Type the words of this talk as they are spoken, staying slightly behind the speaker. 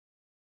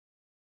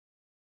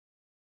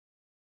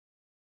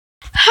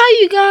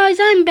Hi you guys,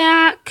 I'm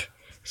back.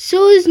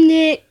 So is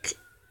Nick.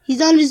 He's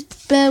on his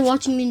bed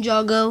watching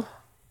Ninjago.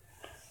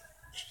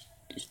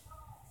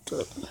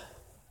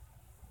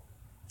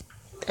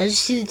 I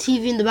just see the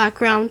TV in the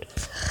background.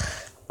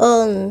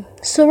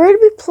 So we're gonna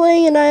be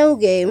playing an IO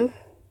game.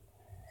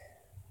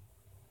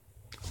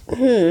 I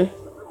think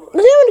I'm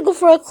gonna go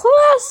for a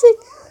classic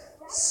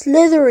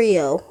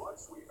Slitherio.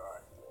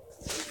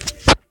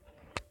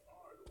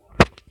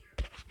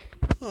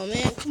 Oh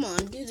man, come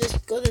on, do this.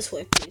 Go this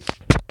way, please.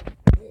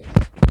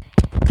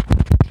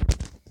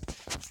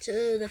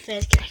 So the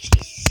fans can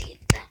actually see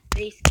that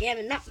face cam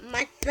and not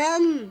my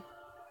thumb.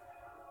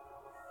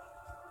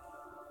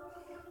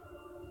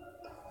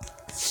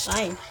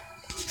 Fine.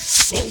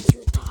 Maybe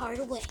do it the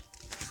hard way.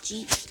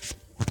 Gee.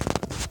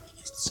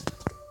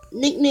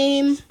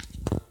 Nickname.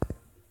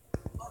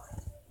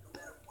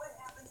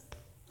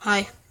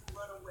 Hi.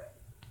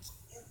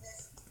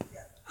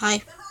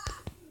 Hi.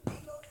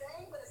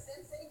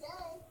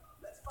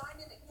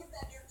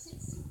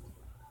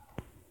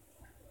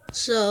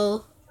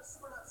 So.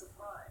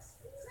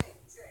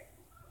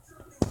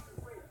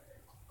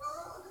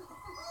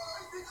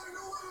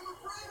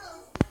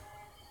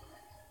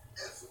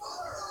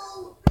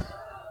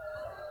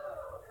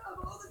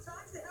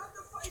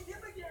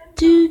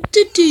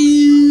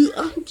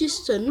 I'm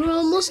just a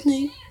normal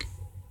snake.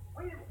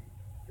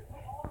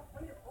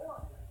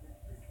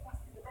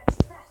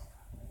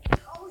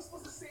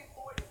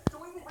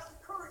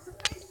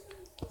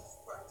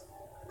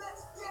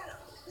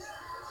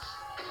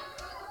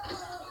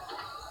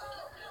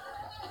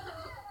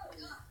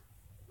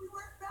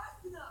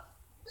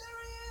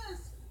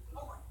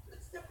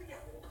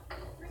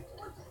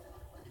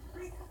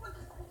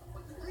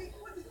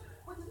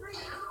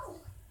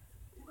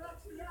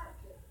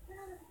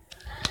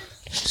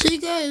 So you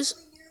guys,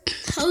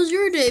 how's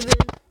your day been?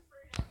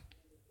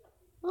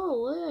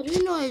 Oh, I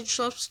didn't know I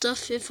drop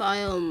stuff if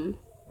I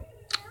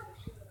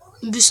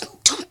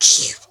just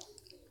touch you.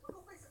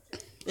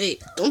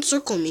 Wait, don't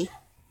circle me.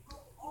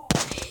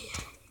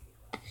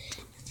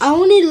 I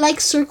only like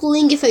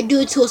circling if I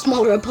do it to a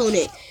smaller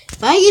opponent.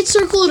 If I get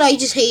circled, I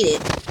just hate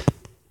it.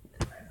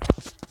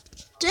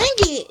 Dang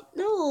it,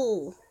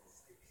 no.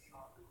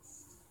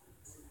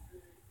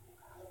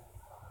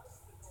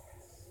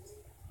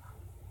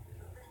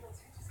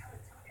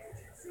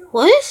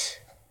 What?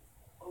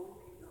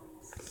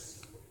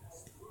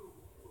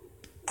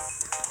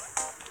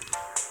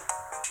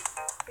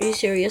 Are you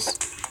serious?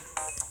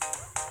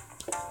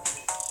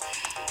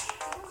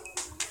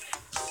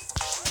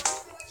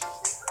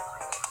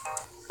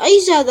 I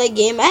used to have that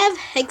game. I have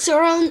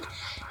Hex.io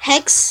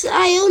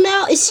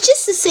now. It's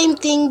just the same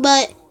thing,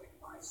 but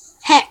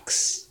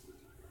Hex.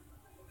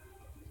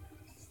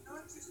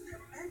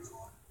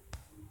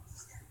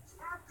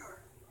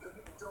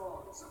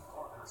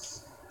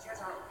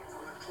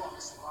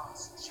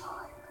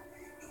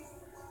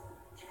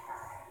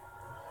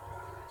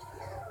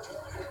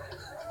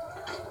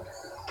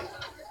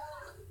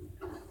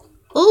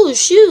 Oh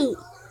shoot!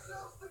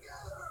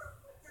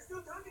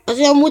 I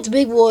think I'm with the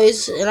big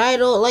boys, and I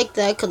don't like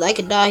that because I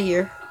could die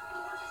here.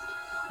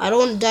 I don't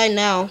want to die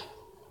now.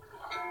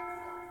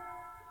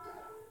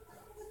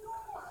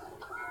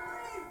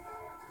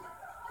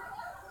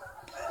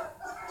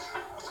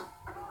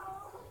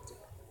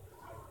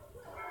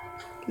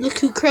 Look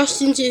who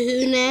crashed into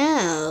who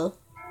now.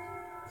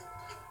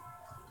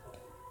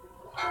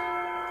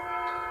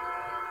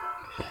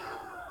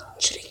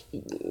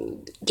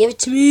 Give it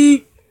to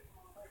me.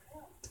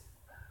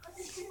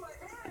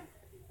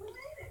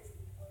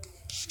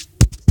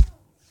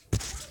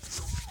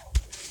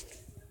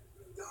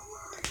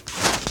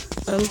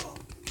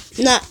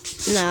 Not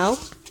now.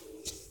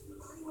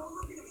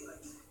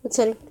 What's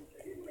setting?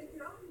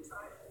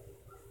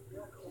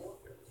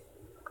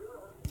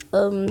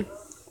 I'll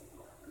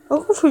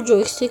go for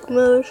joystick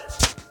mode.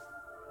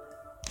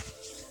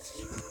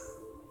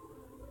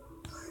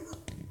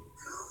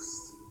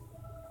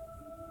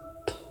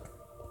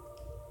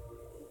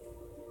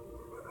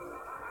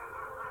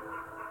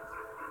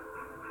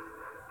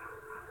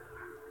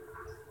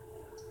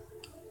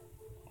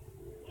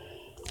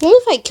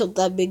 What if I killed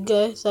that big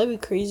guy? That'd be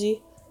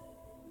crazy.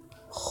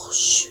 Oh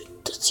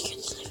shoot, that scared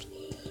the living.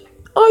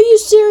 Are you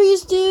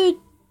serious, dude?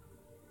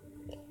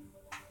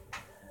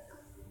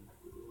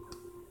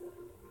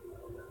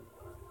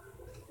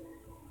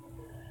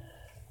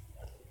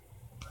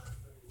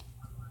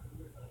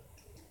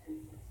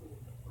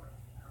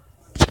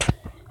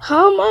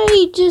 How am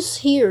I just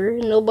here?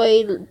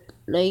 Nobody,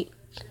 like...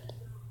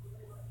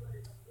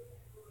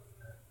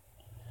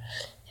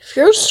 If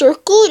you're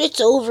circled, it's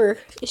over.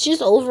 It's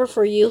just over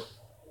for you.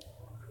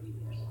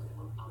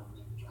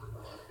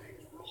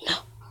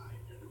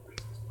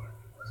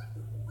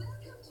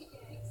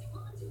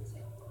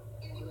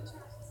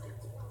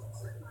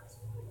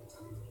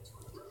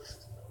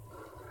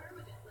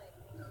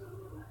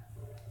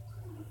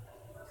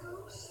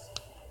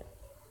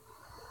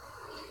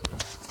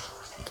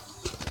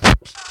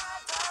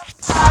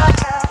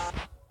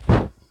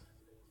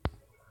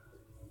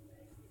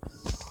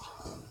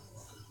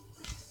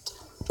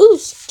 Ooh,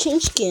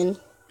 change skin.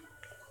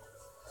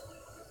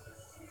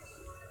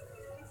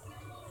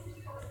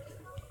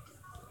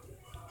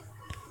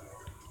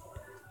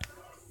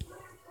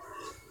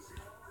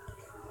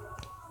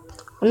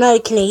 I'm not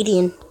a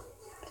Canadian.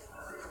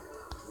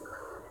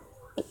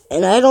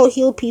 And I don't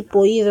heal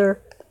people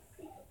either.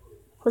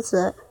 What's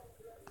that?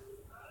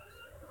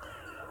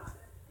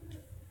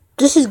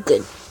 This is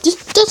good.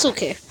 That's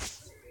okay.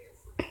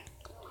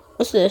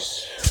 What's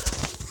this?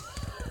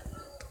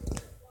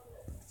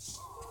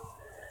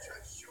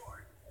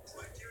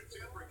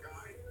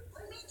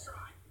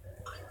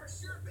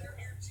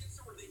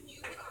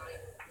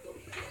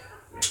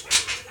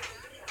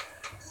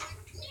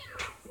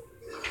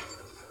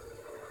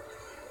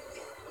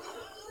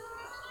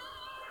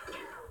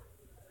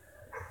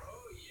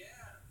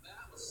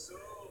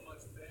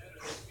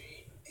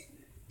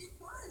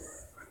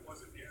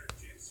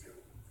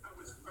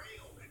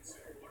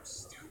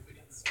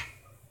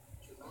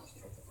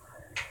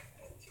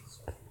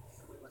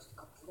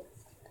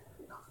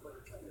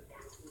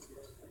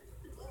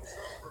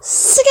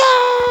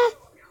 Sika!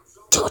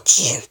 Don't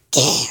you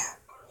dare!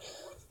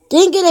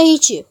 Dang it, I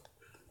hate you.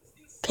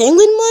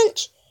 Penguin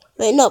Munch?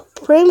 Wait, no,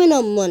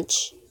 Criminal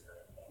Munch.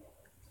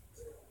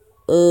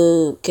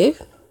 Okay.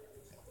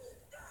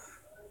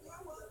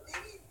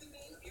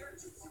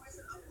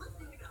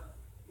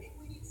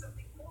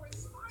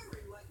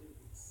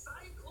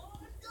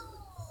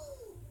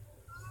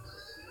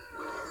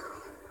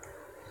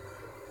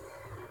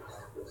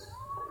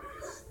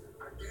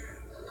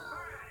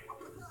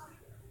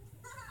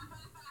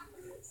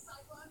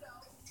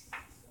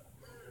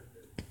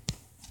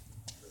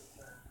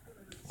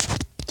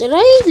 Did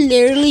I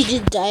literally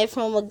just die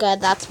from a guy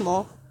that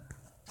small?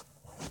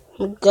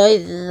 A guy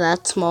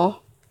that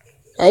small.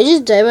 I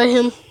just died by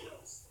him.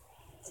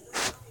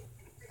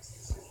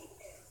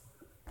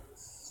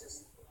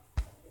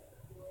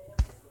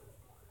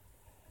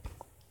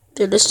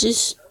 Dude, let's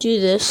just do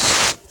this.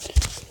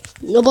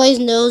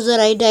 Nobody knows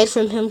that I died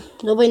from him.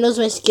 Nobody knows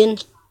my skin.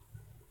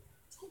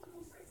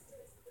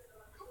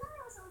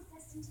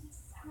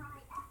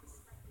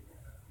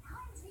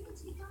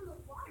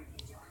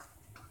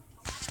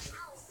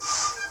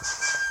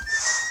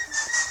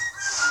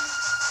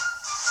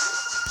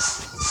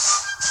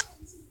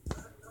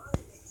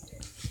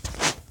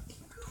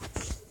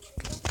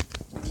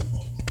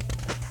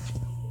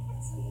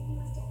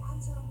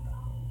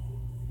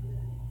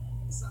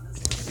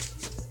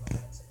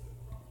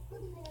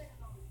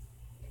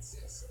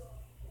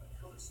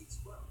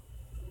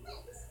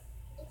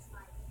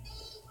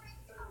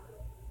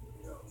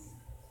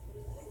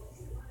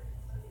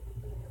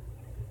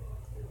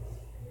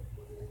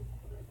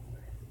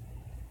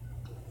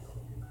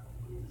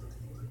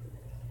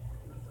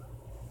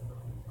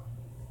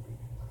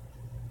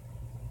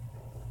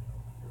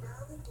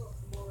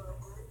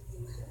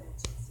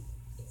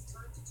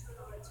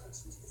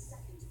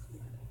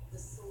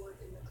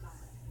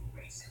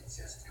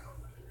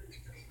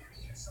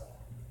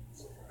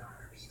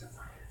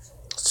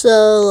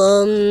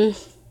 So,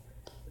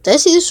 did I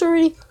see this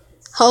already?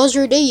 How was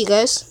your day, you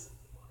guys?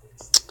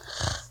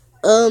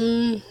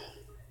 Ooh,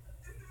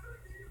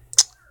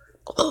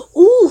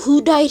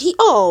 who died?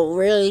 Oh,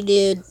 really,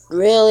 dude?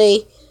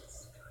 Really?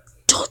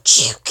 Don't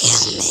you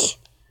kill me.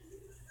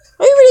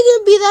 Are you really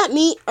gonna be that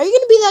mean? Are you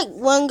gonna be that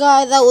one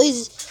guy that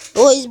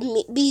always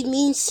be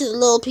mean to the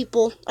little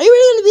people? Are you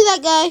really gonna be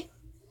that guy?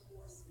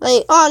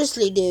 Like,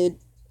 honestly, dude.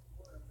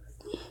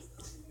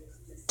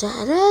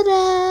 Da da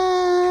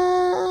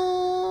da.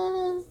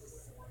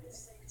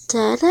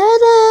 Da da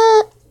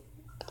da.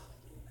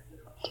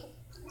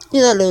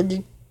 Do that, little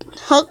dude.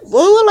 When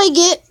will I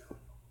get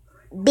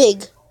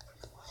big?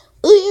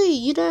 Ooh,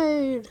 you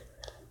died.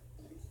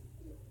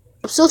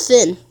 I'm so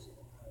thin.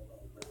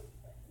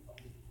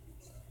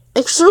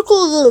 I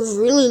circle the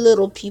really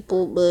little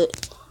people,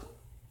 but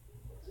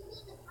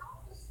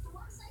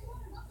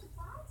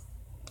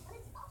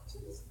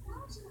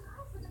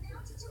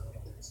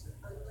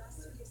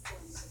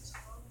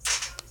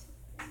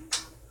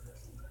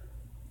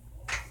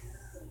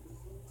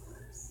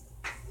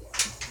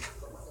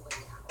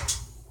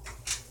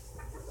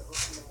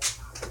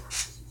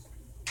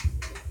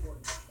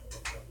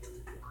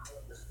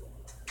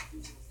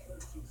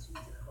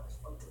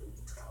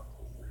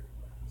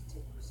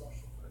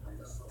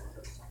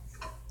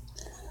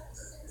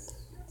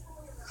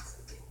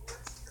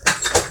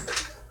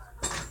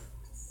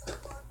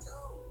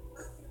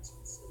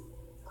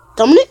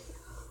Dominic,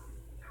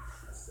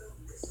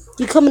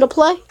 you coming to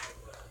play?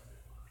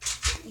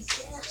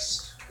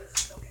 Yes.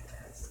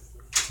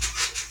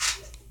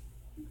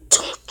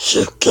 Don't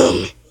you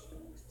come.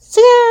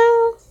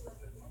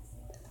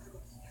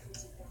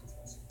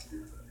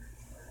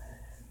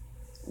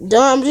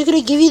 Dom, I'm just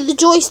gonna give you the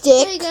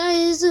joystick. Hey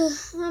guys,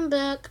 I'm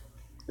back.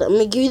 I'm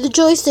gonna give you the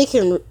joystick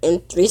in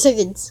 3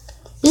 seconds.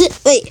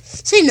 Wait,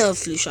 say no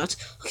flu shots.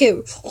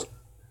 Okay,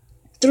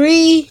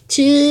 3,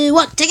 2,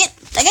 1. Take it.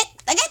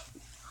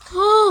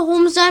 Oh,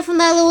 almost died from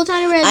that little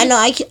tiny red. I know.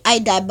 I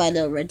died by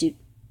the red dude.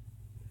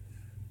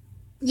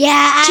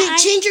 Yeah.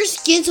 Change your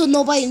skin so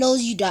nobody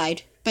knows you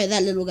died. by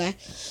that little guy.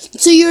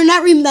 So you're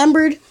not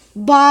remembered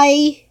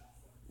by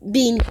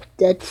being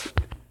dead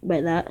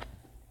by that.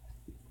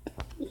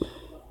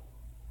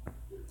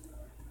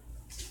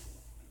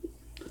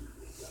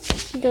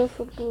 Go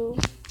for blue.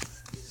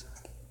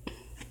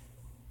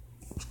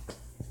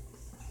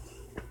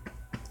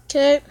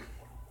 Okay.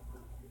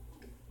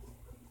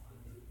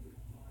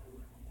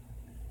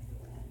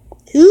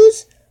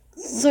 Who's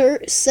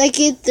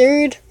second,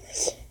 third,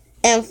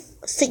 and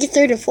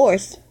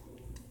fourth?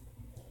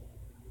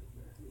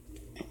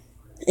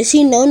 Is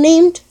he no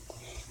named?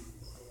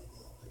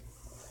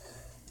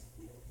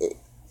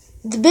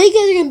 The big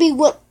guys are gonna be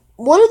what?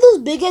 One of those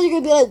big guys are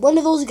gonna be like one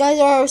of those guys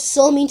that are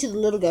so mean to the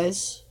little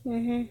guys.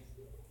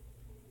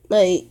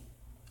 Like,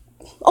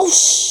 oh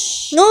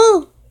shh!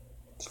 No!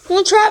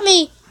 Don't trap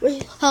me!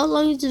 Wait, how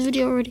long is this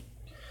video already?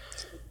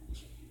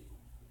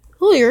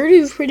 Oh, you're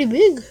already pretty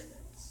big.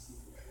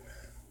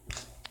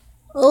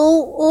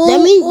 Oh,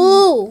 That means-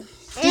 oh!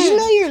 Did you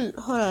know you're?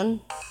 Hold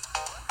on.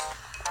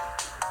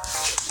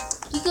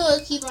 You go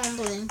keep on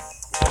playing.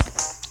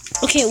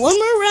 Okay, one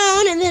more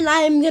round, and then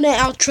I'm gonna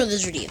outro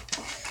this video.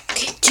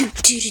 Okay,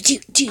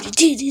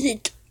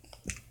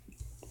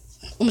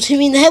 almost hit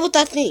me in the head with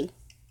that thing.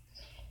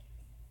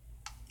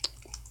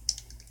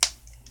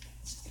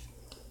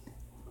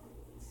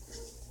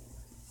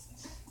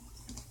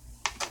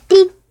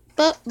 Boop,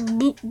 bop,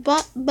 boop,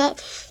 bop, bop.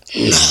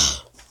 No.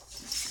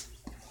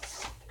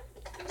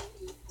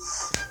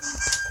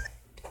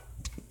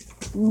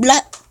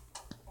 Blah.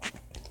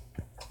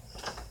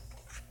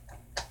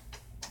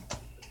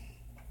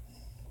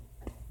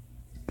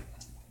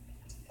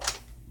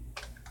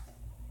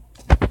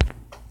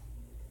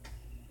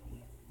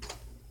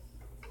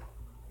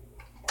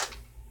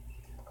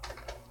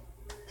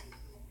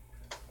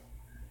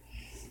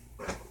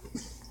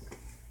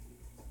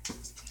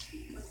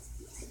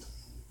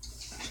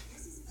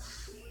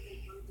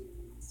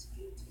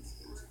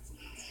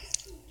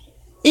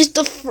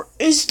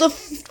 Is the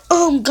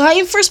guy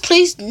in first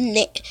place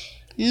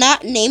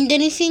not named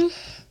anything?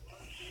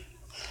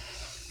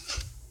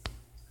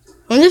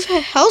 I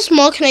wonder how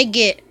small can I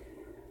get?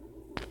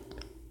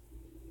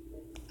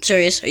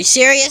 Serious? Are you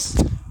serious?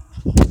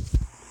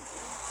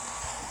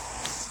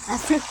 I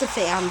flipped the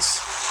fans.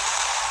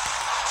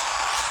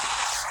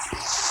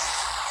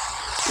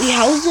 Wait,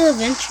 how's the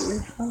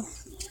adventure?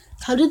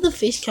 How did the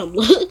face cam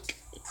look?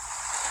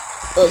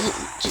 Oh, is it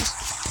just...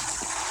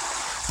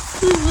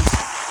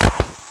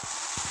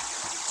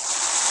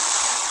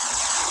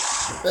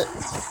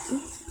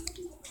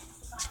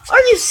 Are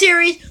you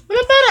serious?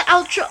 What about an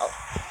outro?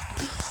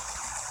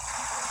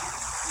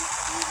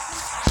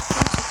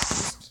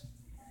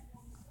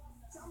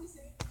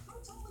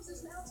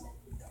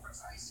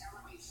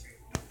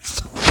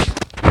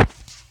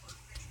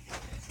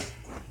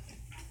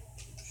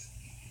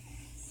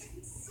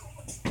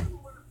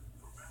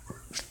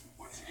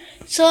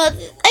 So I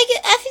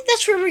think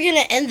that's where we're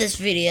gonna end this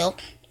video.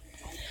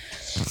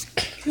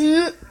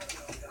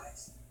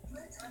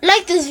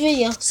 Like this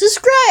video,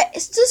 subscribe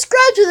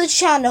to the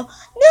channel,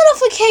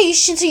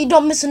 notifications so you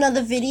don't miss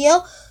another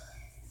video,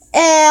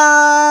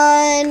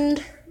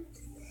 and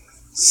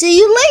see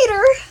you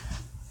later.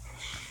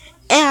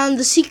 And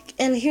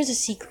here's the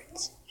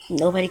secret: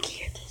 nobody can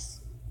hear this.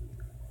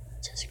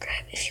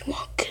 Subscribe if you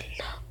want good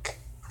luck.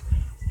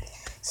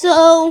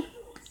 So,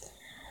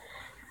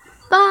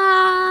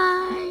 bye.